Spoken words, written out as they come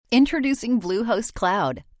Introducing Bluehost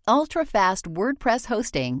Cloud, ultra-fast WordPress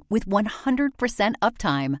hosting with 100%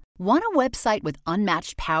 uptime. Want a website with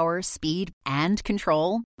unmatched power, speed, and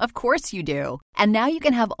control? Of course you do. And now you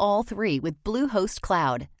can have all three with Bluehost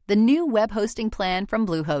Cloud, the new web hosting plan from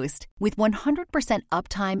Bluehost. With 100%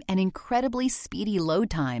 uptime and incredibly speedy load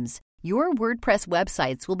times, your WordPress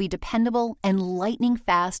websites will be dependable and lightning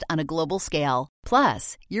fast on a global scale.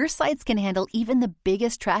 Plus, your sites can handle even the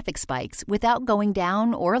biggest traffic spikes without going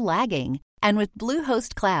down or lagging. And with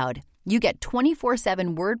Bluehost Cloud, you get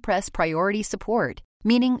 24/7 WordPress priority support,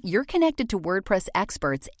 meaning you're connected to WordPress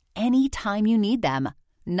experts anytime you need them.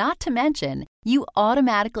 Not to mention, you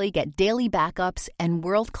automatically get daily backups and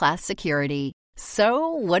world-class security. So,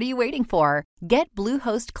 what are you waiting for? Get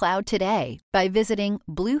Bluehost Cloud today by visiting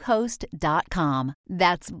Bluehost.com.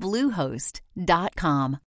 That's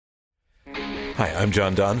Bluehost.com. Hi, I'm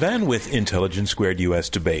John Donvan with Intelligence Squared US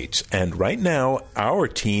Debates, and right now our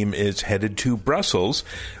team is headed to Brussels,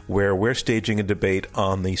 where we're staging a debate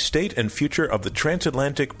on the state and future of the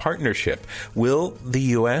transatlantic partnership. Will the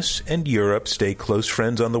US and Europe stay close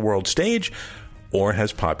friends on the world stage, or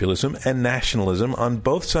has populism and nationalism on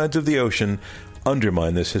both sides of the ocean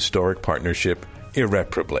undermine this historic partnership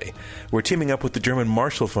irreparably? We're teaming up with the German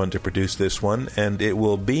Marshall Fund to produce this one, and it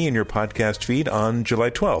will be in your podcast feed on July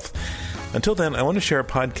 12th. Until then, I want to share a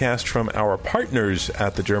podcast from our partners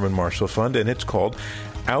at the German Marshall Fund, and it's called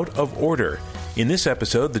Out of Order. In this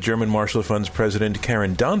episode, the German Marshall Fund's president,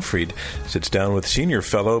 Karen Donfried, sits down with senior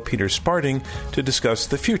fellow Peter Sparting to discuss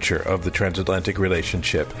the future of the transatlantic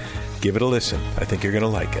relationship. Give it a listen. I think you're going to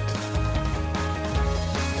like it.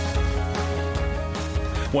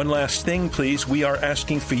 One last thing, please. We are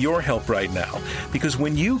asking for your help right now, because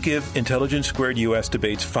when you give Intelligence Squared US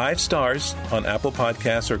Debates 5 stars on Apple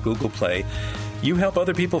Podcasts or Google Play, you help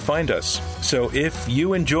other people find us. So if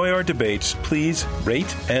you enjoy our debates, please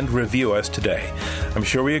rate and review us today. I'm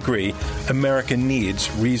sure we agree, America needs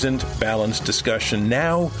reasoned, balanced discussion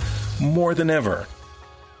now more than ever.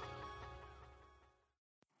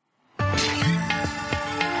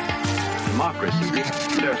 Democracy.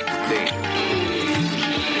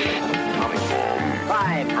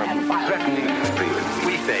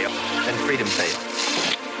 We fail, and freedom fails.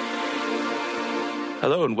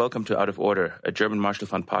 Hello and welcome to Out of Order, a German Marshall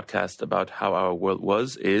Fund podcast about how our world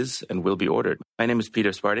was, is, and will be ordered. My name is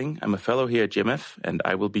Peter Sparting. I'm a fellow here at GMF, and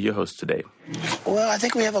I will be your host today. Well, I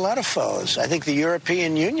think we have a lot of foes. I think the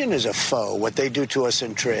European Union is a foe, what they do to us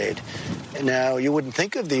in trade. Now, you wouldn't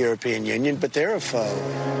think of the European Union, but they're a foe.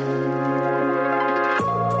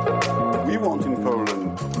 We want in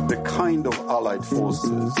Poland the kind of allied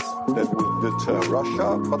forces that would deter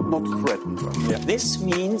Russia, but not threaten Russia. This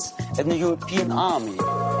means a European army,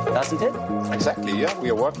 doesn't it? Exactly, yeah. We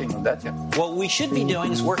are working on that, yeah. What we should be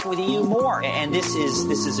doing is working with the EU more. And this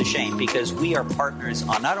is a shame, because we are partners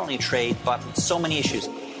on not only trade, but so many issues.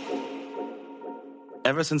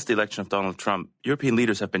 Ever since the election of Donald Trump, European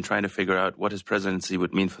leaders have been trying to figure out what his presidency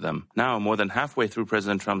would mean for them. Now, more than halfway through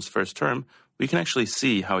President Trump's first term, we can actually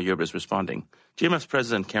see how Europe is responding. GMF's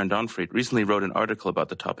president, Karen Donfried, recently wrote an article about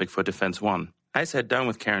the topic for Defense One. I sat down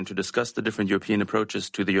with Karen to discuss the different European approaches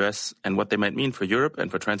to the US and what they might mean for Europe and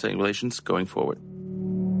for transatlantic relations going forward.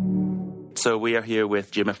 So we are here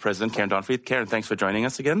with GMF President Karen Donfried. Karen, thanks for joining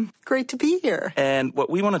us again. Great to be here. And what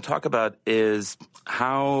we want to talk about is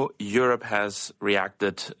how Europe has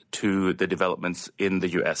reacted to the developments in the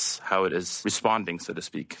US, how it is responding, so to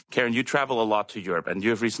speak. Karen, you travel a lot to Europe, and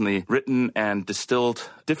you have recently written and distilled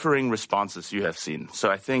differing responses you have seen. So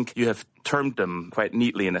I think you have termed them quite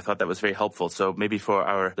neatly, and I thought that was very helpful. So maybe for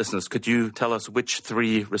our listeners, could you tell us which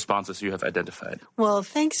 3 responses you have identified? Well,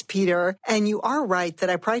 thanks, Peter. And you are right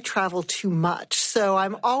that I probably travel too much. So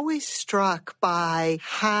I'm always struck by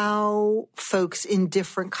how folks in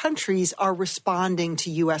different countries are responding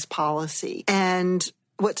to U.S. policy. And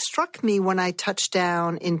what struck me when I touched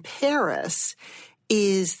down in Paris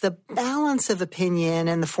is the balance of opinion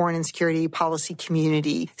in the foreign and security policy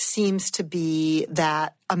community seems to be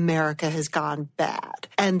that America has gone bad.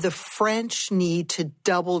 And the French need to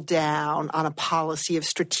double down on a policy of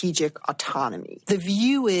strategic autonomy. The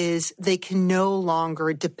view is they can no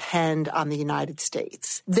longer depend on the United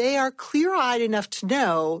States. They are clear-eyed enough to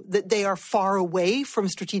know that they are far away from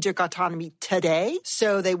strategic autonomy today,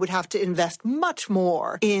 so they would have to invest much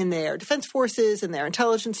more in their defense forces and their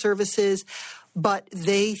intelligence services. But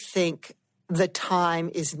they think the time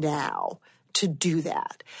is now to do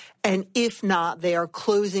that. And if not, they are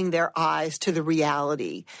closing their eyes to the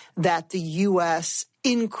reality that the U.S.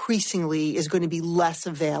 increasingly is going to be less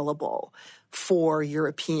available for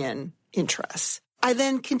European interests. I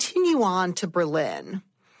then continue on to Berlin.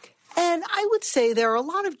 And I would say there are a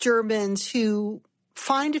lot of Germans who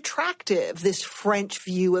find attractive this French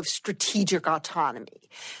view of strategic autonomy.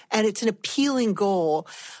 And it's an appealing goal.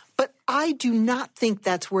 But I do not think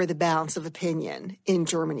that's where the balance of opinion in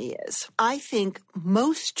Germany is. I think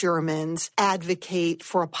most Germans advocate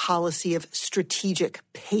for a policy of strategic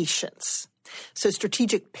patience. So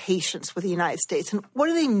strategic patience with the United States. And what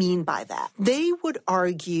do they mean by that? They would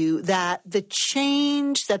argue that the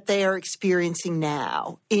change that they are experiencing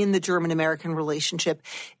now in the German-American relationship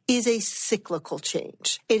is a cyclical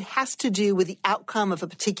change. It has to do with the outcome of a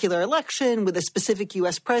particular election with a specific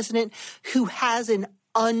U.S. president who has an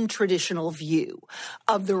untraditional view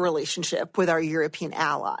of the relationship with our European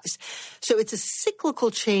allies. So it's a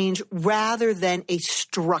cyclical change rather than a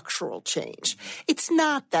structural change. It's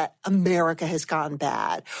not that America has gone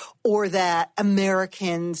bad or that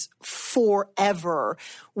Americans forever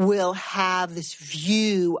will have this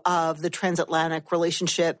view of the transatlantic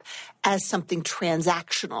relationship as something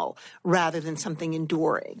transactional rather than something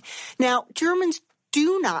enduring. Now, Germans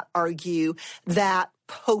do not argue that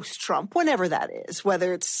post-Trump, whenever that is,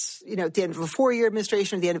 whether it's, at the end of a 4-year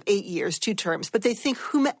administration or the end of 8 years, 2 terms, but they think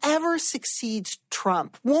whomever succeeds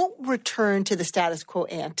Trump won't return to the status quo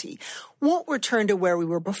ante, won't return to where we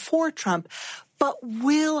were before Trump, but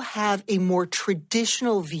will have a more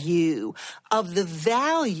traditional view of the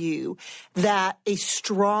value that a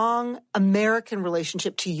strong American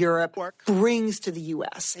relationship to Europe brings to the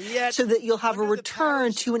U.S. So that you'll have a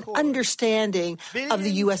return to an understanding of the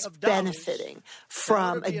U.S. benefiting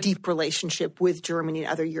from a deep relationship with Germany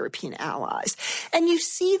and other European allies. And you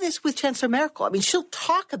see this with Chancellor Merkel. I mean, she'll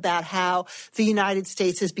talk about how the United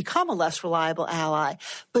States has become a less reliable ally,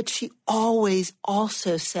 but she always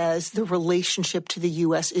also says the relationship to the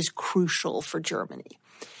U.S. is crucial for Germany.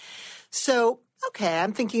 So, okay,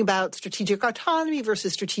 I'm thinking about strategic autonomy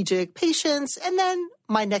versus strategic patience, and then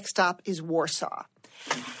my next stop is Warsaw.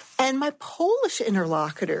 And my Polish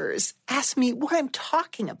interlocutors ask me what I'm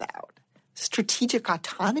talking about. Strategic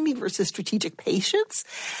autonomy versus strategic patience?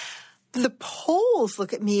 The Poles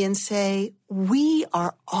look at me and say, we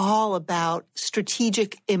are all about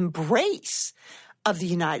strategic embrace of the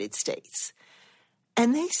United States.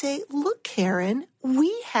 And they say, look, Karen,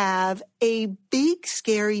 we have a big,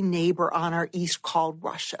 scary neighbor on our east called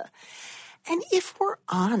Russia. And if we're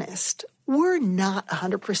honest, we're not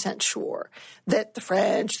 100% sure that the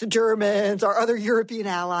French, the Germans, our other European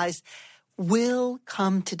allies will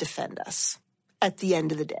come to defend us at the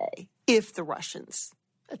end of the day if the Russians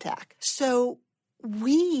attack. So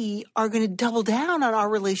we are going to double down on our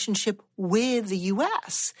relationship with the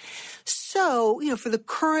U.S. So, for the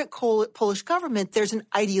current Polish government, there's an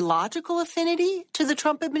ideological affinity to the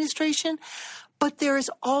Trump administration, but there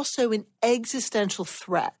is also an existential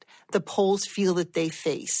threat the Poles feel that they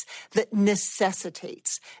face that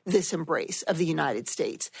necessitates this embrace of the United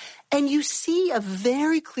States. And you see a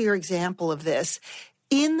very clear example of this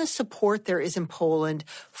in the support there is in Poland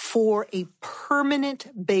for a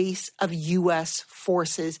permanent base of U.S.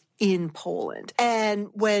 forces in Poland. And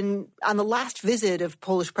when, on the last visit of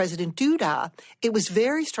Polish President Duda, it was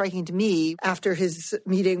very striking to me after his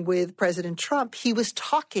meeting with President Trump, he was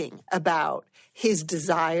talking about his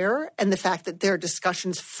desire and the fact that their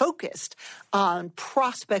discussions focused on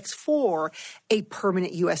prospects for a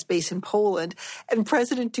permanent U.S. base in Poland. And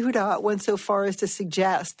President Duda went so far as to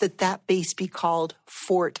suggest that that base be called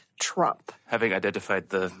Fort Trump. Having identified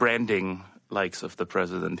the branding likes of the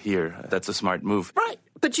president here, that's a smart move. Right.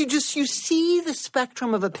 But you see the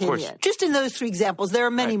spectrum of opinion. Just in those 3 examples. There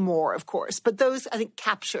are many more, of course, but those, I think,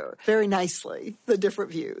 capture very nicely the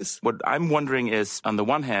different views. What I'm wondering is, on the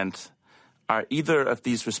one hand, are either of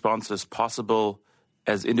these responses possible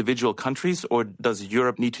as individual countries, or does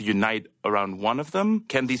Europe need to unite around one of them?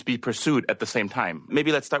 Can these be pursued at the same time?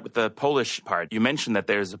 Maybe let's start with the Polish part. You mentioned that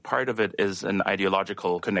there's a part of it is an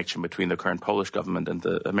ideological connection between the current Polish government and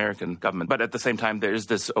the American government. But at the same time, there is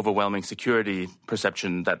this overwhelming security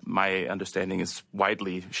perception that my understanding is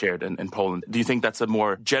widely shared in Poland. Do you think that's a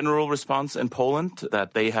more general response in Poland,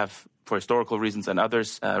 that they have, for historical reasons and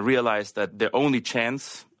others, realized that their only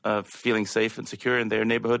chance of feeling safe and secure in their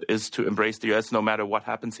neighborhood is to embrace the U.S. no matter what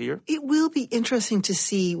happens here? It will be interesting to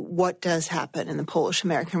see what does happen in the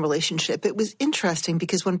Polish-American relationship. It was interesting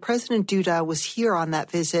because when President Duda was here on that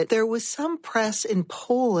visit, there was some press in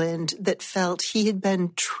Poland that felt he had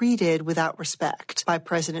been treated without respect by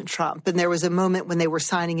President Trump. And there was a moment when they were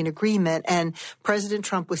signing an agreement and President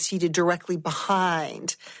Trump was seated directly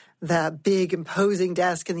behind the big imposing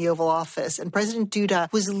desk in the Oval Office, and President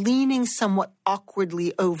Duda was leaning somewhat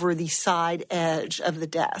awkwardly over the side edge of the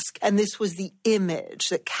desk. And this was the image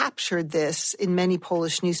that captured this in many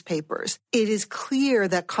Polish newspapers. It is clear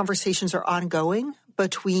that conversations are ongoing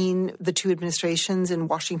between the two administrations in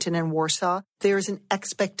Washington and Warsaw. There's an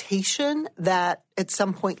expectation that at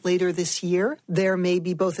some point later this year, there may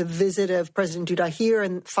be both a visit of President Duda here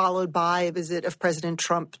and followed by a visit of President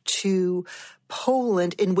Trump to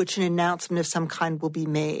Poland, in which an announcement of some kind will be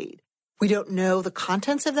made. We don't know the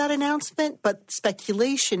contents of that announcement, but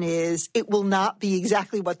speculation is it will not be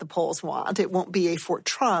exactly what the Poles want. It won't be a Fort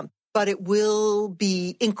Trump, but it will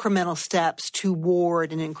be incremental steps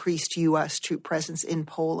toward an increased U.S. troop presence in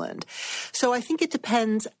Poland. So I think it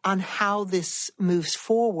depends on how this moves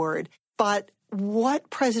forward. But what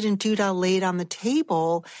President Duda laid on the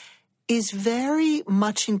table is very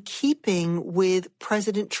much in keeping with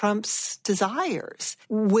President Trump's desires,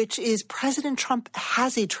 which is President Trump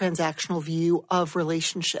has a transactional view of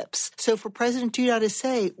relationships. So for President Duda to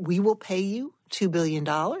say, we will pay you $2 billion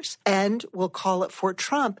and we'll call it Fort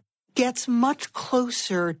Trump, gets much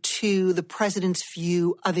closer to the president's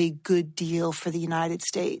view of a good deal for the United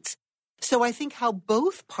States. So I think how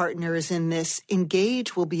both partners in this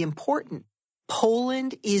engage will be important.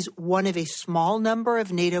 Poland is one of a small number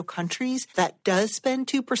of NATO countries that does spend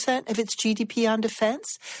 2% of its GDP on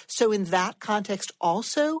defense. So in that context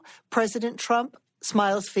also, President Trump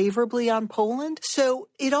smiles favorably on Poland. So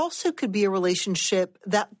it also could be a relationship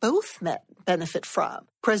that both benefit from.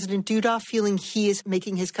 President Duda feeling he is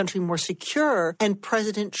making his country more secure, and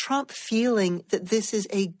President Trump feeling that this is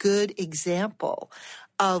a good example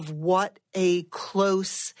of what a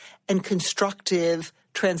close and constructive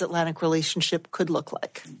transatlantic relationship could look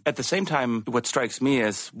like. At the same time, what strikes me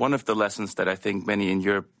as one of the lessons that I think many in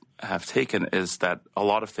Europe have taken is that a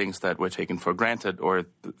lot of things that were taken for granted or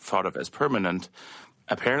thought of as permanent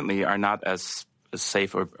apparently are not as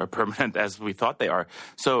safe or permanent as we thought they are.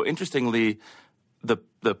 So interestingly,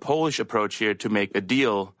 the Polish approach here to make a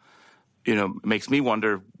deal, makes me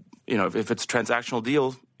wonder, if it's a transactional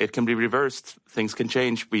deal, it can be reversed. Things can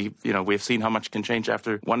change. We've seen how much can change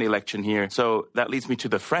after one election here. So that leads me to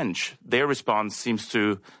the French. Their response seems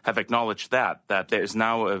to have acknowledged that there is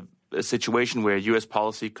now a situation where U.S.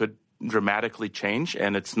 policy could dramatically change,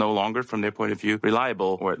 and it's no longer, from their point of view,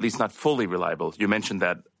 reliable, or at least not fully reliable. You mentioned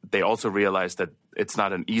that they also realize that it's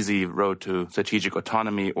not an easy road to strategic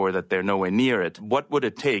autonomy, or that they're nowhere near it. What would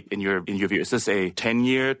it take, in your view? Is this a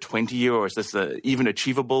 10-year, 20-year, or is this even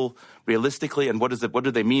achievable realistically? And what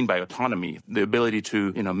do they mean by autonomy? The ability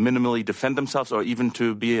to, minimally defend themselves, or even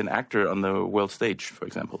to be an actor on the world stage, for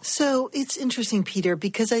example? So it's interesting, Peter,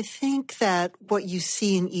 because I think that what you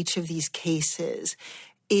see in each of these cases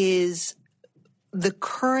is the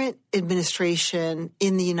current administration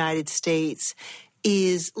in the United States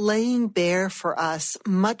is laying bare for us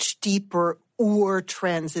much deeper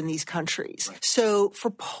trends in these countries. Right. So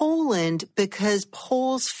for Poland, because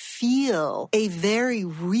Poles feel a very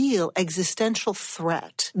real existential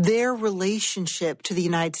threat, their relationship to the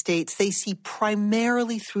United States, they see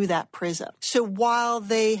primarily through that prism. So while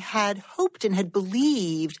they had hoped and had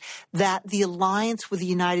believed that the alliance with the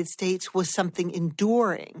United States was something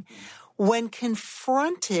enduring, when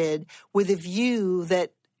confronted with a view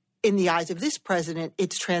that in the eyes of this president,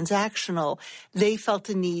 it's transactional, they felt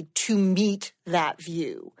a need to meet that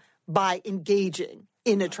view by engaging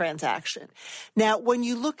in a transaction. Now, when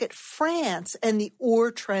you look at France and the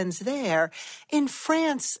trends there, in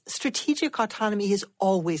France, strategic autonomy has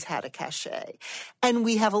always had a cachet. And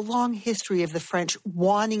we have a long history of the French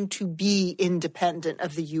wanting to be independent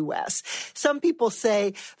of the U.S. Some people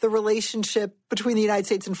say the relationship between the United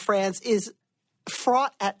States and France is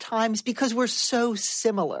fraught at times because we're so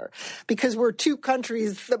similar, because we're two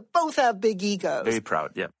countries that both have big egos. Very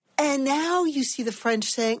proud, yeah. And now you see the French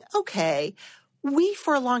saying, okay, we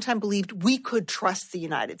for a long time believed we could trust the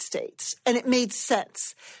United States, and it made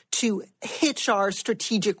sense to hitch our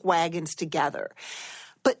strategic wagons together.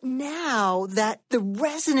 But now that the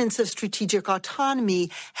resonance of strategic autonomy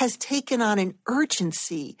has taken on an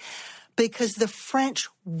urgency, because the French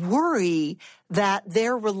worry that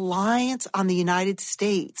their reliance on the United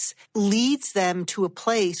States leads them to a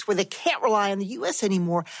place where they can't rely on the U.S.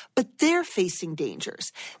 anymore, but they're facing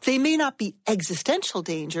dangers. They may not be existential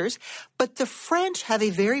dangers, but the French have a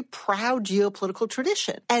very proud geopolitical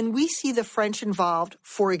tradition. And we see the French involved,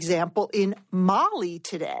 for example, in Mali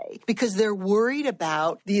today, because they're worried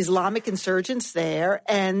about the Islamic insurgents there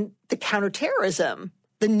and the counterterrorism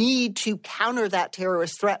the need to counter that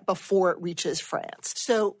terrorist threat before it reaches France.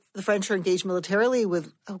 So the French are engaged militarily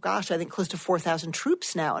with, I think close to 4,000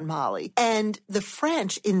 troops now in Mali. And the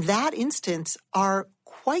French, in that instance, are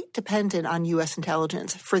quite dependent on U.S.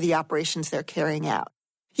 intelligence for the operations they're carrying out.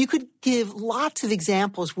 You could give lots of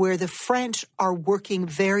examples where the French are working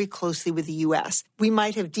very closely with the U.S. We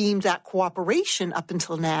might have deemed that cooperation up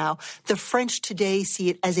until now. The French today see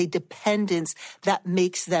it as a dependence that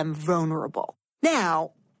makes them vulnerable.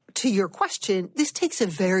 Now, to your question, this takes a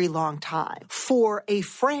very long time. For a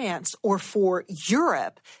France or for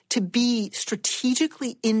Europe to be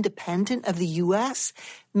strategically independent of the U.S.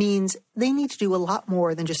 means they need to do a lot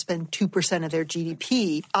more than just spend 2% of their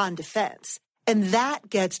GDP on defense. And that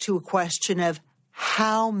gets to a question of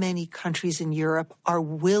how many countries in Europe are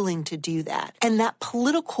willing to do that. And that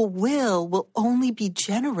political will only be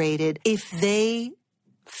generated if they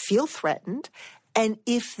feel threatened and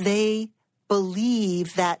if they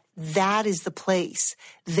believe that that is the place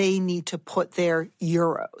they need to put their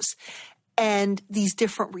euros. And these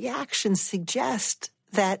different reactions suggest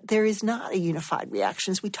that there is not a unified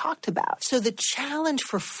reaction, as we talked about. So the challenge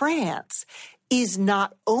for France is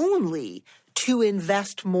not only to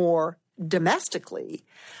invest more domestically,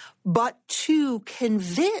 but to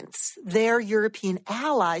convince their European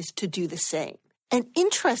allies to do the same. And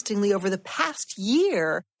interestingly, over the past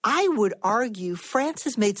year, I would argue France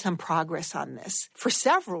has made some progress on this for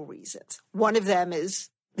several reasons. One of them is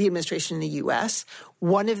the administration in the U.S.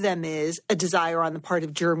 One of them is a desire on the part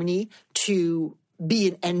of Germany to be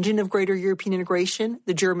an engine of greater European integration.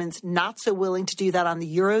 The Germans not so willing to do that on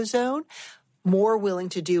the Eurozone, more willing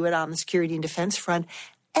to do it on the security and defense front,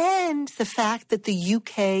 and the fact that the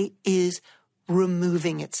UK is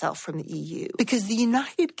removing itself from the EU. Because the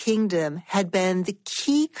United Kingdom had been the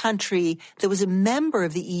key country that was a member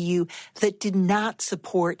of the EU that did not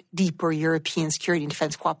support deeper European security and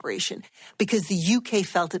defense cooperation because the UK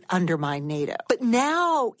felt it undermined NATO. But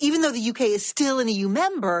now, even though the UK is still an EU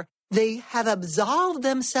member, they have absolved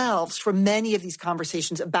themselves from many of these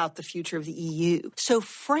conversations about the future of the EU. So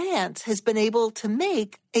France has been able to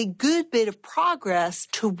make a good bit of progress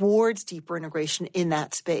towards deeper integration in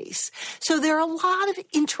that space. So there are a lot of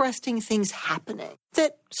interesting things happening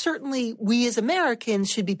that certainly we as Americans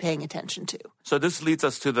should be paying attention to. So this leads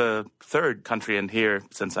us to the third country, and here,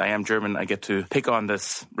 since I am German, I get to pick on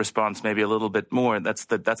this response maybe a little bit more. That's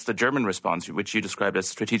the German response, which you described as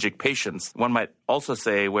strategic patience. One might also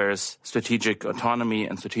say, whereas strategic autonomy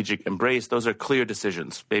and strategic embrace, those are clear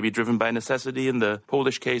decisions, maybe driven by necessity in the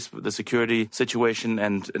Polish case, the security situation,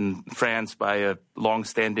 and in France by a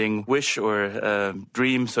long-standing wish or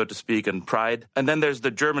dream, so to speak, and pride. And then there's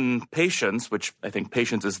the German patience, which I think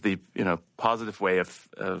patience is the positive way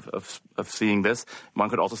of seeing this. One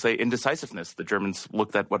could also say indecisiveness. The Germans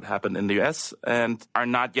looked at what happened in the U.S. and are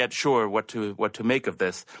not yet sure what to make of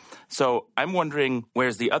this. So I'm wondering,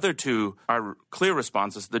 whereas the other two are clear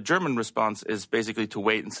responses, the German response is basically to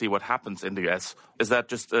wait and see what happens in the U.S. Is that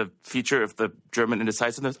just a feature of the German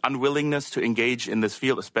indecisiveness, unwillingness to engage in this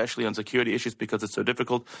field, especially on security issues because it's so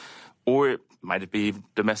difficult? Or might it be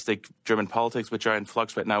domestic German politics, which are in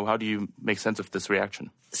flux right now? How do you make sense of this reaction?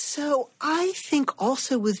 So I think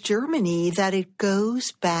also with Germany that it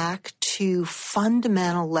goes back to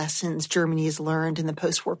fundamental lessons Germany has learned in the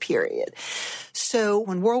post-war period. So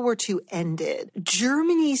when World War II ended,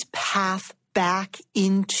 Germany's path back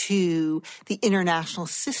into the international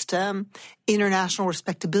system, international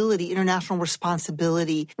respectability, international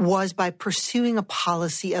responsibility was by pursuing a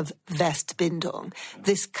policy of Westbindung,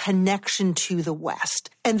 this connection to the West.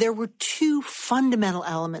 And there were two fundamental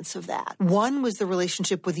elements of that. One was the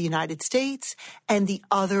relationship with the United States, and the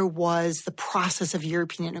other was the process of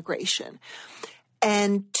European integration.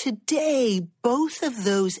 And today, both of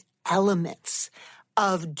those elements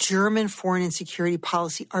of German foreign and security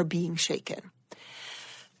policy are being shaken.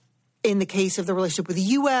 In the case of the relationship with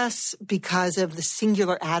the U.S., because of the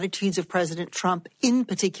singular attitudes of President Trump, in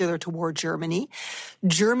particular toward Germany,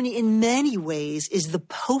 Germany in many ways is the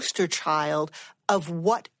poster child of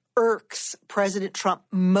what irks President Trump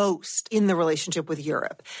most in the relationship with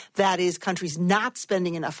Europe. That is, countries not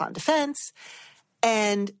spending enough on defense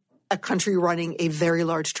and a country running a very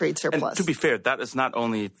large trade surplus. And to be fair, that is not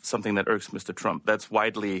only something that irks Mr. Trump. That's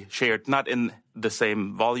widely shared, not in the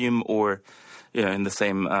same volume or in the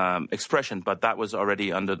same expression, but that was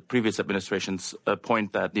already under the previous administration's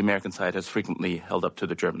point that the American side has frequently held up to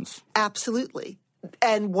the Germans. Absolutely.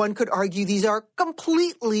 And one could argue these are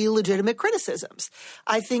completely legitimate criticisms.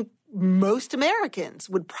 I think most Americans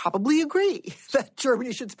would probably agree that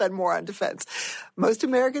Germany should spend more on defense. Most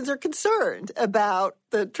Americans are concerned about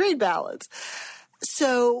the trade balance.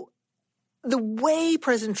 So the way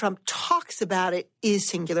President Trump talks about it is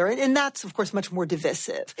singular. And that's, of course, much more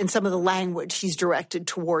divisive in some of the language he's directed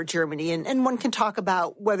toward Germany. And one can talk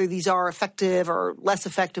about whether these are effective or less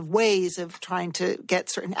effective ways of trying to get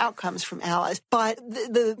certain outcomes from allies. But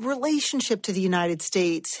the relationship to the United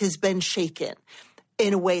States has been shaken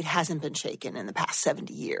in a way it hasn't been shaken in the past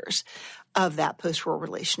 70 years of that post-war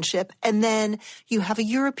relationship. And then you have a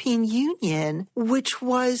European Union, which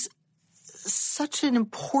was such an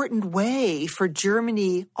important way for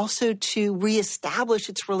Germany also to reestablish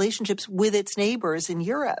its relationships with its neighbors in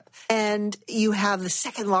Europe. And you have the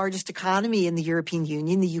second largest economy in the European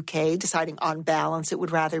Union, the UK, deciding on balance it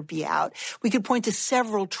would rather be out. We could point to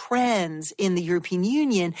several trends in the European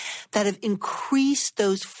Union that have increased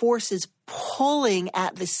those forces pulling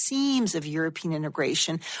at the seams of European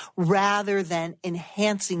integration rather than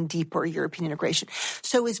enhancing deeper European integration.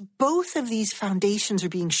 So as both of these foundations are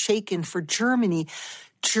being shaken for Germany,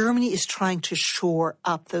 Germany is trying to shore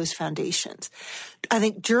up those foundations. I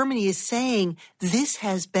think Germany is saying this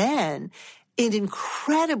has been an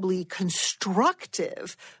incredibly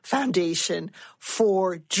constructive foundation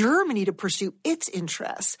for Germany to pursue its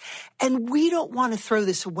interests. And we don't want to throw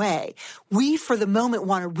this away. We, for the moment,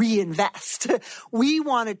 want to reinvest. We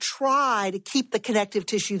want to try to keep the connective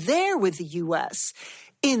tissue there with the U.S.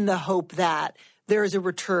 in the hope that there is a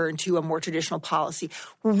return to a more traditional policy.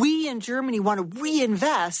 We in Germany want to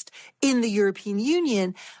reinvest in the European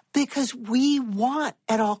Union because we want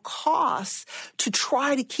at all costs to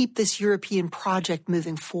try to keep this European project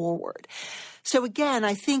moving forward. So again,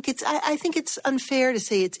 I think it's unfair to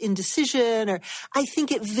say it's indecision, or I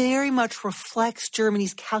think it very much reflects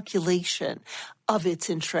Germany's calculation of its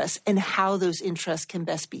interests and how those interests can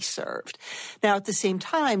best be served. Now, at the same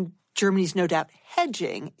time, Germany's no doubt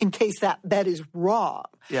hedging in case that bet is wrong.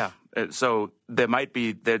 Yeah. So there might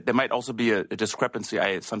also be a discrepancy,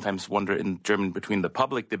 I sometimes wonder, in Germany between the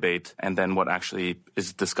public debate and then what actually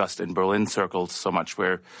is discussed in Berlin circles so much,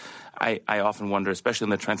 where I often wonder, especially in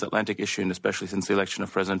the transatlantic issue and especially since the election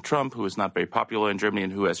of President Trump, who is not very popular in Germany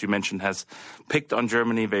and who, as you mentioned, has picked on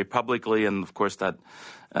Germany very publicly. And of course, that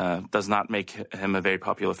does not make him a very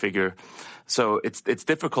popular figure. So it's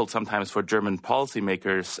difficult sometimes for German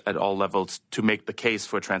policymakers at all levels to make the case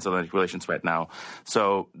for transatlantic relations right now.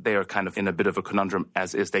 So they are kind of in a bit of a conundrum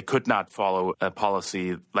as is. They could not follow a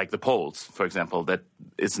policy like the Poles, for example, that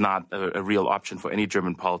is not a real option for any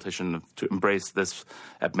German politician to embrace this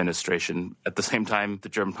administration. At the same time, the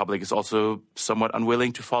German public is also somewhat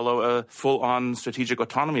unwilling to follow a full-on strategic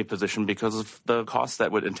autonomy position because of the costs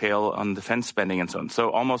that would entail on defense spending and so on.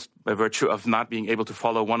 So almost by virtue of not being able to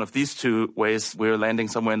follow one of these two ways, we're landing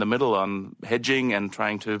somewhere in the middle on hedging and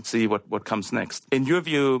trying to see what comes next. In your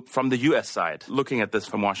view, from the U.S. side, looking at this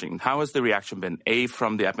from Washington, how has the reaction been? A,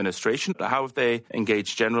 from the administration, how have they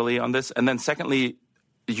engaged generally on this? And then secondly,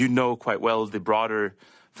 you know quite well the broader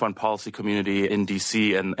foreign policy community in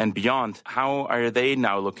D.C. and beyond. How are they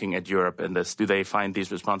now looking at Europe in this? Do they find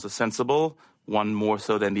these responses sensible? One more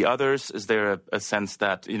so than the others? Is there a sense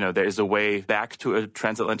that, there is a way back to a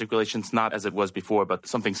transatlantic relations, not as it was before, but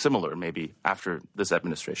something similar maybe after this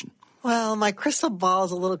administration? Well, my crystal ball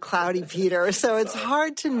is a little cloudy, Peter, so it's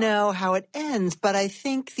hard to know how it ends. But I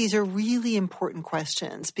think these are really important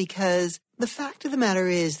questions because the fact of the matter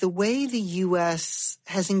is the way the U.S.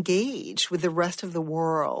 has engaged with the rest of the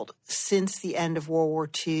world since the end of World War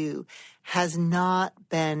II has not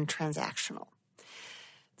been transactional.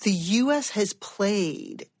 The U.S. has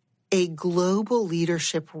played a global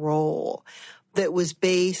leadership role that was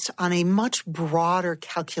based on a much broader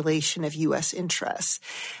calculation of U.S. interests.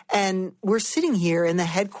 And we're sitting here in the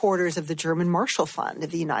headquarters of the German Marshall Fund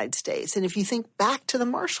of the United States. And if you think back to the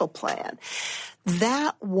Marshall Plan,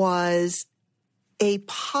 that was a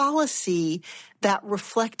policy that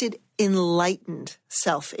reflected enlightened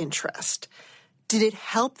self-interest. Did it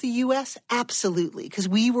help the U.S.? Absolutely, because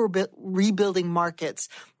we were rebuilding markets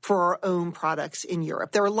for our own products in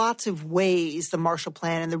Europe. There are lots of ways the Marshall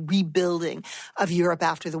Plan and the rebuilding of Europe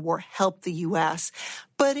after the war helped the U.S.,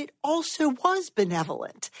 but it also was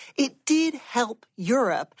benevolent. It did help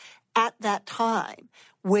Europe at that time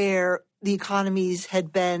where the economies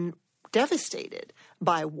had been devastated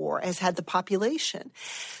by war, as had the population.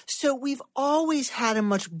 So we've always had a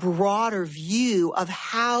much broader view of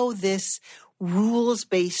how this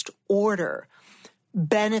rules-based order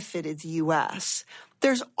benefited the U.S.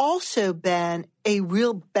 There's also been a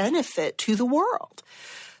real benefit to the world.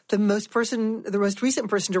 The most recent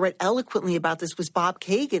person to write eloquently about this was Bob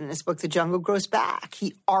Kagan in his book, The Jungle Grows Back.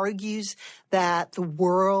 He argues that the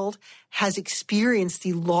world has experienced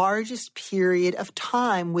the largest period of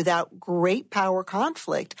time without great power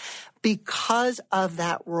conflict because of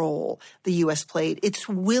that role the U.S. played, its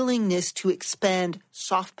willingness to expend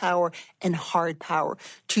soft power and hard power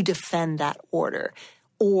to defend that order.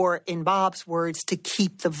 Or, in Bob's words, to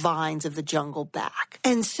keep the vines of the jungle back.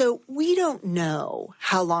 And so we don't know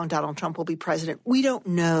how long Donald Trump will be president. We don't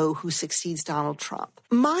know who succeeds Donald Trump.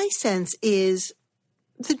 My sense is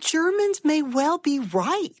the Germans may well be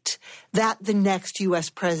right that the next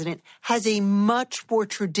U.S. president has a much more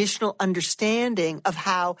traditional understanding of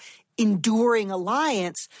how enduring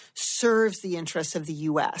alliance serves the interests of the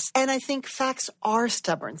U.S. And I think facts are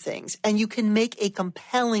stubborn things, and you can make a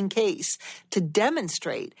compelling case to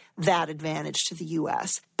demonstrate that advantage to the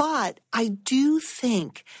U.S. But I do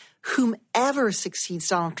think whomever succeeds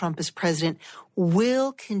Donald Trump as president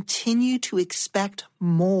will continue to expect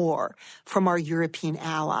more from our European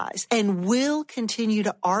allies and will continue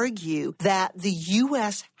to argue that the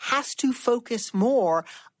U.S. has to focus more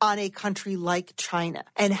on a country like China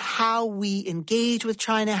and how we engage with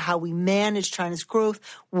China, how we manage China's growth,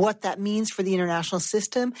 what that means for the international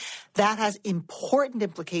system. That has important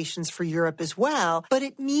implications for Europe as well, but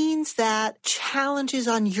it means that challenges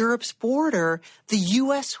on Europe's border, the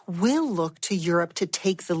U.S. will look to Europe to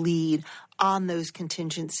take the lead on those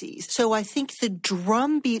contingencies. So I think the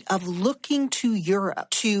drumbeat of looking to Europe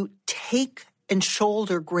to take and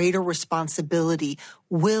shoulder greater responsibility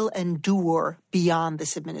will endure beyond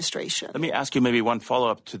this administration. Let me ask you maybe one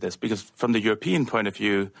follow-up to this, because from the European point of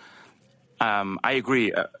view, I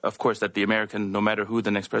agree, of course, that no matter who the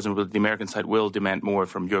next president will, the American side will demand more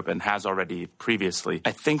from Europe and has already previously.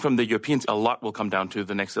 I think from the Europeans, a lot will come down to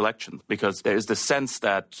the next election, because there is the sense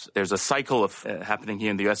that there's a cycle of happening here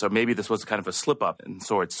in the U.S., or maybe this was kind of a slip-up in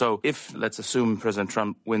sorts. So if, let's assume, President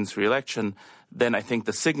Trump wins re-election, then I think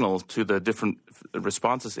the signal to the different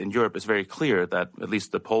responses in Europe is very clear that at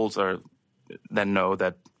least the polls then know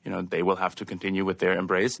that they will have to continue with their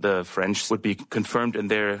embrace. The French would be confirmed in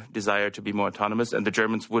their desire to be more autonomous, and the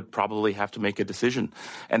Germans would probably have to make a decision.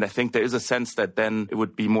 And I think there is a sense that then it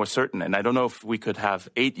would be more certain. And I don't know if we could have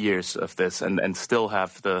 8 years of this and still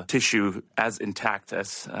have the tissue as intact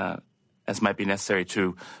as might be necessary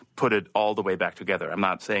to put it all the way back together. I'm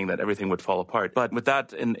not saying that everything would fall apart. But with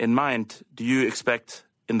that in mind, do you expect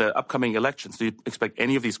in the upcoming elections, do you expect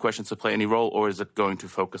any of these questions to play any role, or is it going to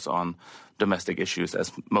focus on domestic issues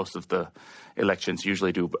as most of the elections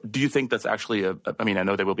usually do? Do you think that's actually I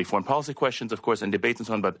know there will be foreign policy questions, of course, and debates and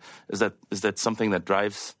so on, but is that something that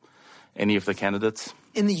drives any of the candidates?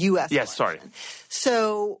 In the U.S. Yes, sorry.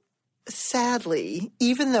 So sadly,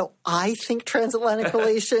 even though I think transatlantic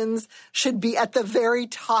relations should be at the very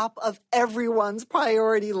top of everyone's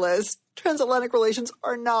priority list, transatlantic relations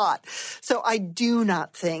are not. So I do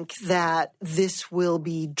not think that this will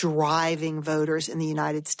be driving voters in the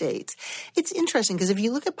United States. It's interesting because if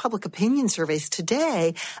you look at public opinion surveys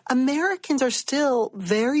today, Americans are still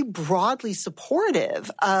very broadly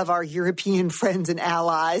supportive of our European friends and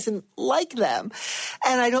allies and like them.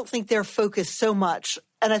 And I don't think they're focused so much.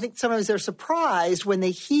 And I think sometimes they're surprised when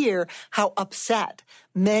they hear how upset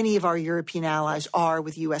many of our European allies are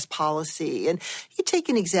with U.S. policy. And you take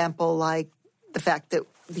an example like the fact that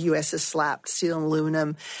the U.S. has slapped steel and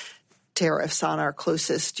aluminum tariffs on our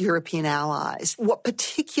closest European allies. What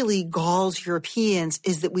particularly galls Europeans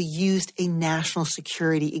is that we used a national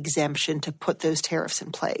security exemption to put those tariffs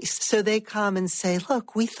in place. So they come and say,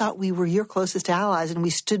 look, we thought we were your closest allies and we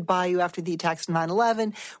stood by you after the attacks of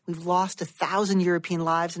 9/11. We've lost 1,000 European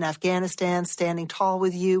lives in Afghanistan, standing tall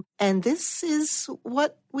with you. And this is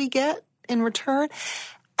what we get in return.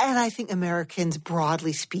 And I think Americans,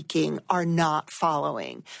 broadly speaking, are not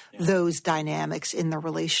following those dynamics in the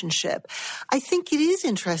relationship. I think it is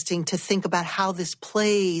interesting to think about how this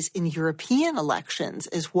plays in European elections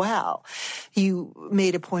as well. You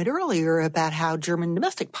made a point earlier about how German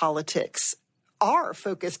domestic politics are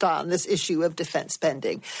focused on this issue of defense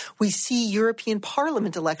spending. We see European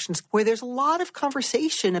Parliament elections where there's a lot of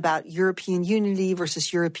conversation about European unity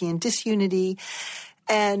versus European disunity.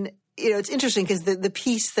 And it's interesting because the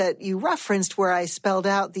piece that you referenced where I spelled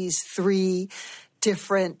out these 3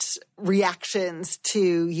 different reactions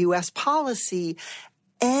to U.S. policy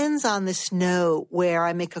ends on this note where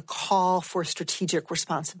I make a call for strategic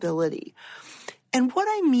responsibility. And what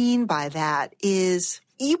I mean by that is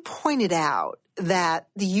you pointed out that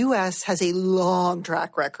the U.S. has a long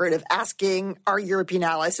track record of asking our European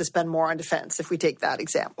allies to spend more on defense, if we take that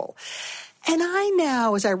example. And I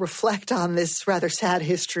now, as I reflect on this rather sad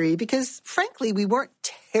history, because frankly, we weren't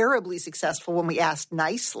terribly successful when we asked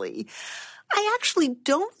nicely. I actually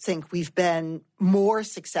don't think we've been more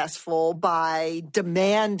successful by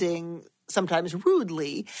demanding, sometimes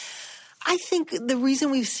rudely. I think the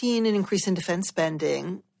reason we've seen an increase in defense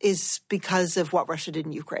spending is because of what Russia did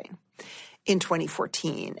in Ukraine in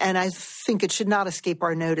 2014. And I think it should not escape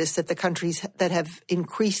our notice that the countries that have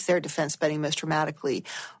increased their defense spending most dramatically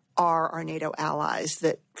are our NATO allies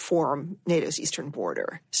that form NATO's eastern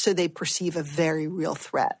border. So they perceive a very real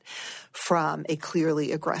threat from a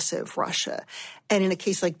clearly aggressive Russia. And in a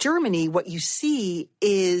case like Germany, what you see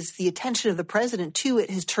is the attention of the president to it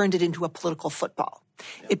has turned it into a political football.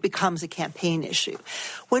 It becomes a campaign issue.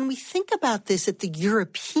 When we think about this at the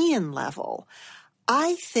European level,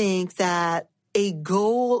 I think that a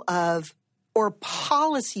goal of or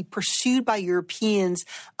policy pursued by Europeans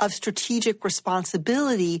of strategic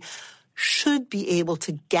responsibility should be able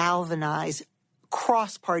to galvanize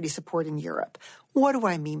cross-party support in Europe. What do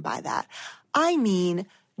I mean by that? I mean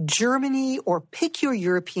Germany, or pick your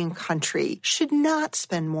European country, should not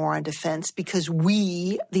spend more on defense because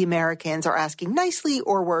we, the Americans, are asking nicely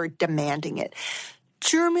or we're demanding it.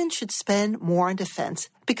 Germans should spend more on defense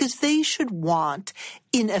because they should want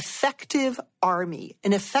an effective army,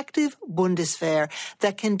 an effective Bundeswehr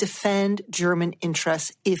that can defend German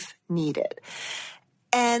interests if needed.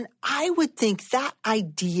 And I would think that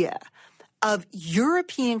idea of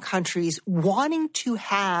European countries wanting to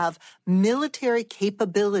have military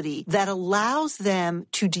capability that allows them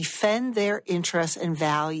to defend their interests and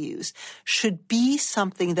values should be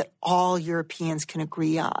something that all Europeans can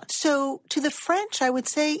agree on. So to the French, I would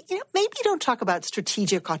say, maybe don't talk about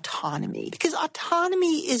strategic autonomy, because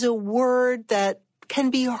autonomy is a word that can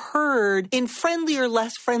be heard in friendly or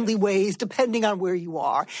less friendly ways depending on where you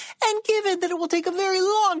are. And given that it will take a very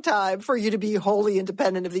long time for you to be wholly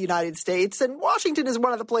independent of the United States, and Washington is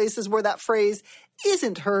one of the places where that phrase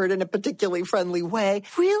isn't heard in a particularly friendly way,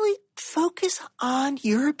 really focus on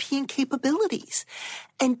European capabilities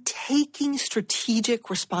and taking strategic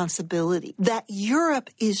responsibility that Europe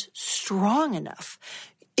is strong enough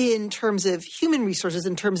in terms of human resources,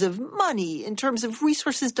 in terms of money, in terms of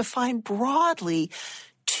resources defined broadly,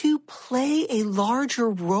 to play a larger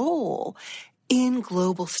role in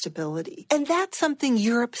global stability. And that's something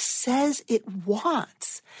Europe says it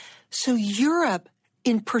wants. So Europe,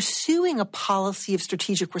 in pursuing a policy of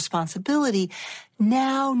strategic responsibility,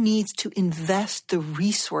 now needs to invest the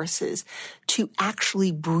resources to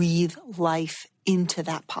actually breathe life into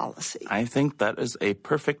that policy. I think that is a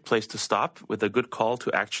perfect place to stop with a good call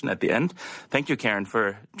to action at the end. Thank you, Karen,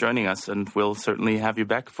 for joining us, and we'll certainly have you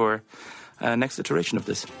back for next iteration of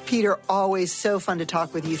this. Peter, always so fun to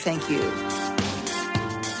talk with you. Thank you.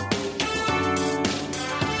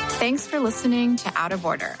 Thanks for listening to Out of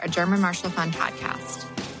Order, a German Marshall Fund podcast.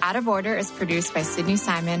 Out of Order is produced by Sydney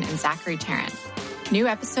Simon and Zachary Tarrant. New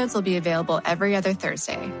episodes will be available every other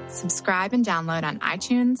Thursday. Subscribe and download on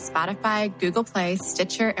iTunes, Spotify, Google Play,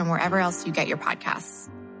 Stitcher, and wherever else you get your podcasts.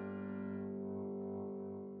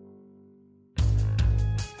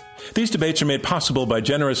 These debates are made possible by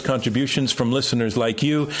generous contributions from listeners like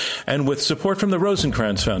you and with support from the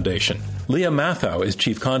Rosencrantz Foundation. Leah Mathau is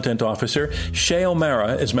Chief Content Officer, Shay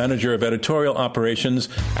O'Mara is Manager of Editorial Operations,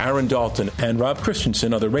 Aaron Dalton and Rob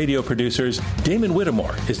Christensen are the radio producers, Damon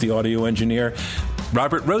Whittemore is the audio engineer,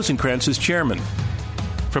 Robert Rosencrantz is Chairman.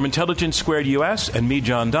 From Intelligence Squared US and me,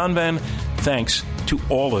 John Donvan, thanks to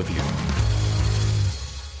all of you.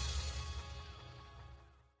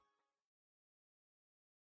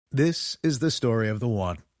 This is the story of the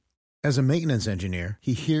one. As a maintenance engineer,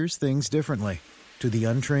 he hears things differently. To the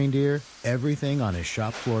untrained ear, everything on his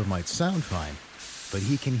shop floor might sound fine, but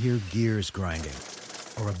he can hear gears grinding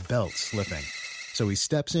or a belt slipping. So he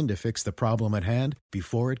steps in to fix the problem at hand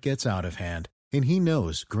before it gets out of hand. And he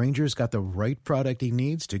knows Grainger's got the right product he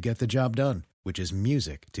needs to get the job done, which is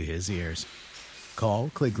music to his ears. Call,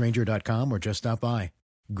 click Grainger.com, or just stop by.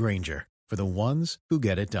 Grainger, for the ones who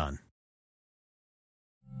get it done.